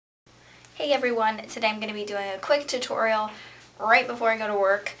Hey everyone, today I'm going to be doing a quick tutorial right before I go to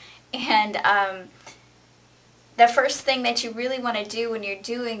work, and the first thing that you really want to do when you're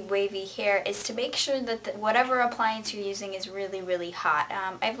doing wavy hair is to make sure that whatever appliance you're using is really hot.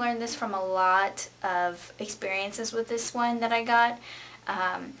 I've learned this from a lot of experiences with this one that I got,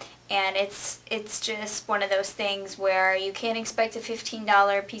 and it's just one of those things where you can't expect a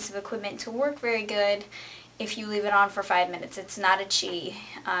 $15 piece of equipment to work very good if you leave it on for 5 minutes. It's not a chi.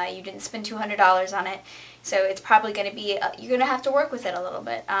 You didn't spend $200 on it, so it's probably going to be, you're going to have to work with it a little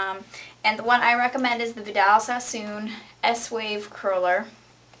bit. And the one I recommend is the Vidal Sassoon S-Wave Curler.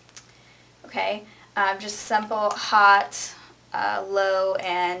 Okay, just a simple hot, low,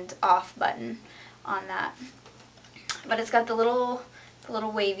 and off button on that. But it's got the little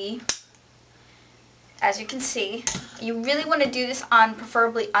wavy. As you can see, you really want to do this on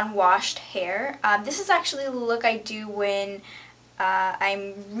preferably unwashed hair. This is actually the look I do when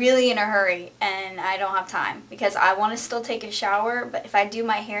I'm really in a hurry and I don't have time, because I want to still take a shower, but if I do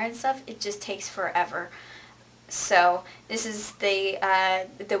my hair and stuff, it just takes forever. So this is the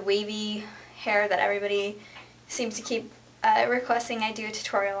wavy hair that everybody seems to keep requesting I do a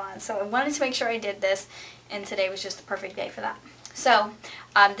tutorial on. So I wanted to make sure I did this, and today was just the perfect day for that. So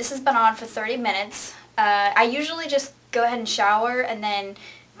this has been on for 30 minutes. I usually just go ahead and shower and then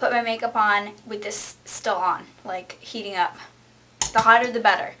put my makeup on with this still on, like heating up. The hotter the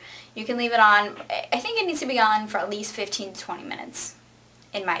better. You can leave it on, I think it needs to be on for at least 15 to 20 minutes,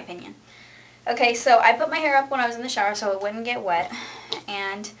 in my opinion. Okay, so I put my hair up when I was in the shower so it wouldn't get wet,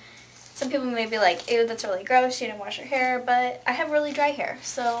 and some people may be like, ew, that's really gross, you didn't wash your hair, but I have really dry hair,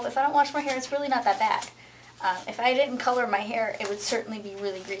 so if I don't wash my hair, it's really not that bad. If I didn't color my hair, it would certainly be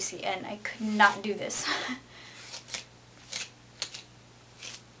really greasy, and I could not do this.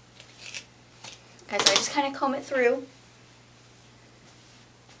 Okay, so I just kind of comb it through.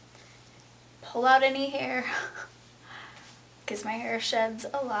 Pull out any hair, because my hair sheds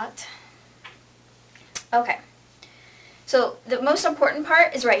a lot. Okay, so the most important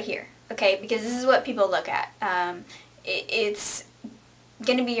part is right here, okay, because this is what people look at. It's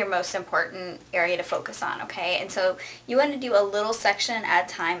going to be your most important area to focus on, okay? And so you want to do a little section at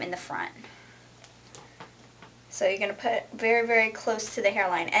a time in the front. So you're going to put very close to the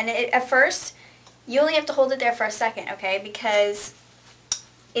hairline. And at first, you only have to hold it there for a second, okay? Because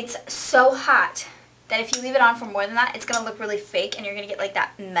it's so hot that if you leave it on for more than that, it's going to look really fake and you're going to get like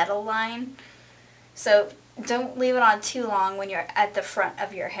that metal line. So don't leave it on too long when you're at the front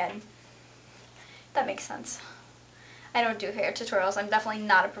of your head. That makes sense. I don't do hair tutorials. I'm definitely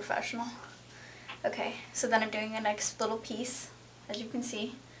not a professional. Okay, so then I'm doing the next little piece, as you can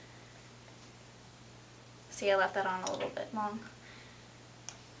see. See, I left that on a little bit long.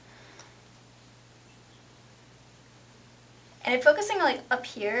 And I'm focusing like up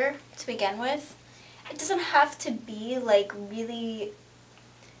here to begin with. It doesn't have to be like really,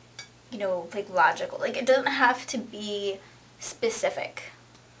 you know, like logical. Like it doesn't have to be specific.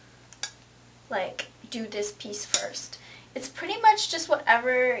 Like, do this piece first. It's pretty much just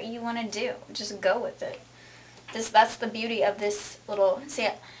whatever you want to do. Just go with it. That's the beauty of this little, see,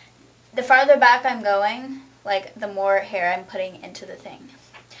 the farther back I'm going, like the more hair I'm putting into the thing.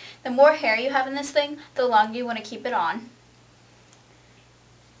 The more hair you have in this thing, the longer you want to keep it on.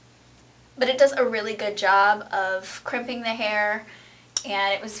 But it does a really good job of crimping the hair,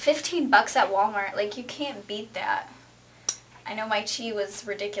 and it was 15 bucks at Walmart. Like, you can't beat that. I know my chi was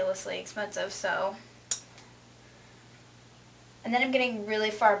ridiculously expensive, so. And then I'm getting really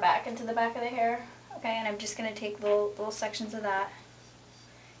far back into the back of the hair, okay, and I'm just going to take little sections of that,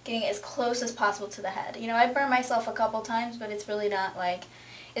 getting it as close as possible to the head. You know, I burned myself a couple times, but it's really not like,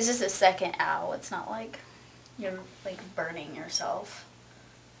 it's just a second ow. It's not like you're like burning yourself.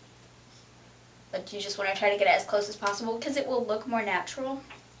 But you just want to try to get it as close as possible because it will look more natural.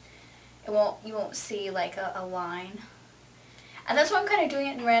 You won't see like a line. And that's why I'm kind of doing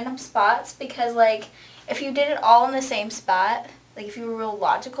it in random spots, because like if you did it all in the same spot, like if you were real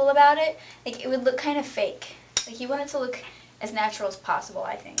logical about it, like it would look kind of fake. Like you want it to look as natural as possible,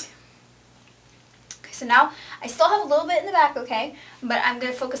 I think. Okay, so now I still have a little bit in the back, okay, but I'm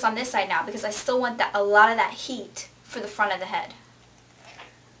going to focus on this side now because I still want a lot of that heat for the front of the head.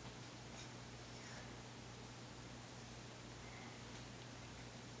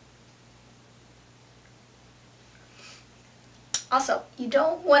 Also, you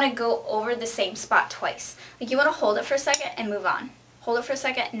don't want to go over the same spot twice. Like, you want to hold it for a second and move on. Hold it for a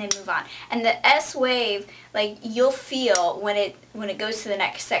second and then move on. And the S wave, like, you'll feel when it goes to the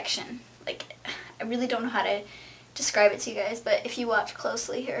next section. Like, I really don't know how to describe it to you guys, but if you watch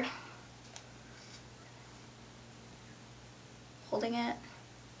closely here. Holding it.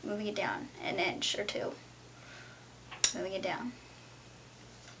 moving it down an inch or two, moving it down.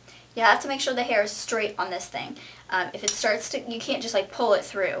 You have to make sure the hair is straight on this thing. If it starts to, you can't just like pull it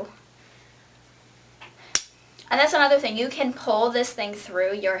through. And that's another thing, you can pull this thing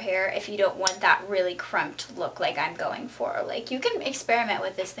through your hair if you don't want that really crimped look like I'm going for. Like, you can experiment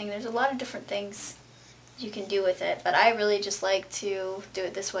with this thing. There's a lot of different things you can do with it, but I really just like to do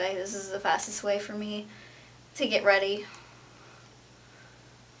it this way. This is the fastest way for me to get ready.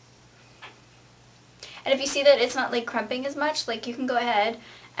 And if you see that it's not like crimping as much, like, you can go ahead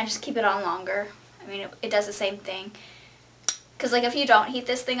and just keep it on longer. I mean, it does the same thing. Because, like, if you don't heat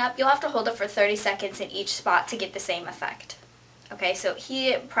this thing up, you'll have to hold it for 30 seconds in each spot to get the same effect. Okay, so heat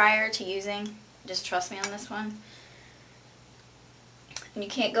it prior to using. Just trust me on this one. And you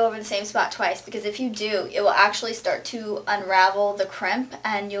can't go over the same spot twice, because if you do, it will actually start to unravel the crimp,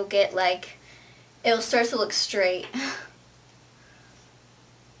 and you'll get, like, it'll start to look straight.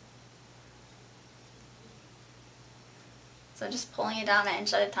 So just pulling it down an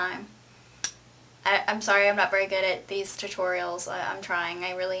inch at a time. I'm sorry, I'm not very good at these tutorials. I'm trying,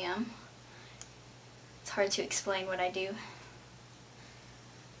 I really am. It's hard to explain what I do.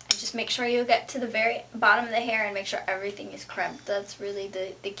 And just make sure you get to the very bottom of the hair and make sure everything is crimped. That's really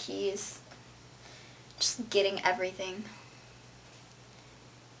the key, is just getting everything.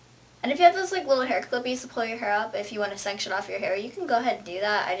 And if you have those like little hair clippies to pull your hair up, if you want to section off your hair, you can go ahead and do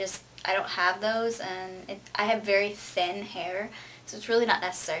that. I don't have those, and I have very thin hair. So it's really not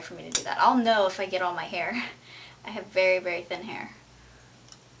necessary for me to do that. I'll know if I get all my hair. I have very, very thin hair.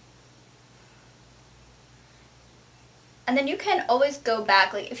 And then you can always go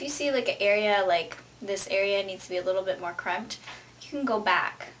back. Like, if you see like an area, like this area needs to be a little bit more crimped, you can go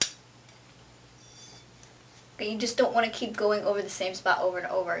back. But you just don't want to keep going over the same spot over and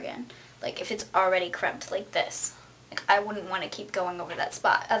over again. Like, if it's already crimped like this. Like, I wouldn't want to keep going over that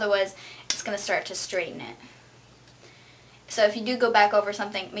spot. Otherwise, it's going to start to straighten it. So if you do go back over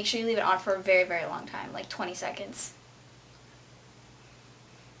something, make sure you leave it on for a very, very long time, like 20 seconds.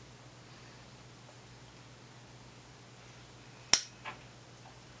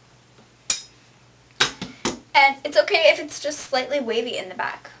 And it's okay if it's just slightly wavy in the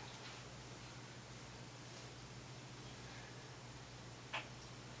back.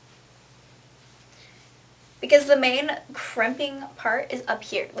 Because the main crimping part is up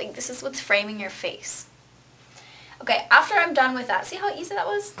here. Like, this is what's framing your face. Okay, after I'm done with that, see how easy that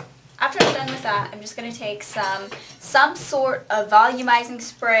was? After I'm done with that, I'm just going to take some sort of volumizing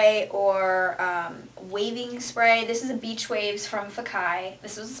spray or waving spray. This is a Beach Waves from Fakai.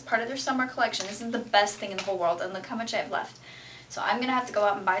 This was part of their summer collection. This is the best thing in the whole world, and look how much I have left. So I'm going to have to go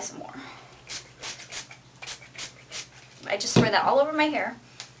out and buy some more. I just spray that all over my hair,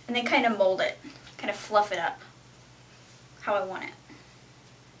 and then kind of mold it, kind of fluff it up how I want it.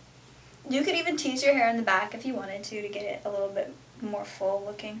 You could even tease your hair in the back if you wanted to get it a little bit more full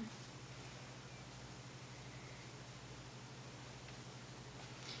looking.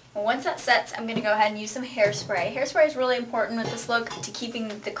 And once that sets, I'm going to go ahead and use some hairspray. Hairspray is really important with this look to keeping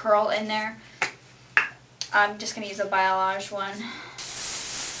the curl in there. I'm just going to use a Biolage one.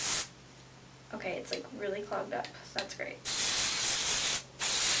 Okay, it's like really clogged up. That's great.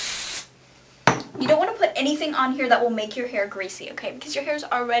 You don't want to put anything on here that will make your hair greasy, okay? Because your hair is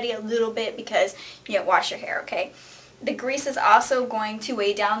already a little bit because you didn't wash your hair, okay? The grease is also going to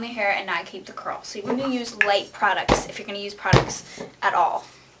weigh down the hair and not keep the curl. So you want to use light products if you're going to use products at all.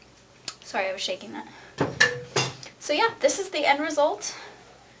 Sorry, I was shaking that. So yeah, this is the end result.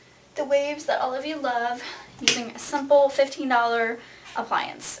 The waves that all of you love using a simple $15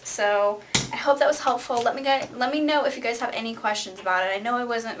 appliance. So I hope that was helpful. Let me know if you guys have any questions about it. I know it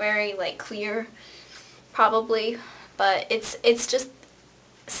wasn't very like clear, probably, but it's just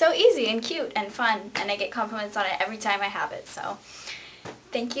so easy and cute and fun, and I get compliments on it every time I have it. So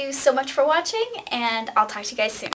thank you so much for watching, and I'll talk to you guys soon.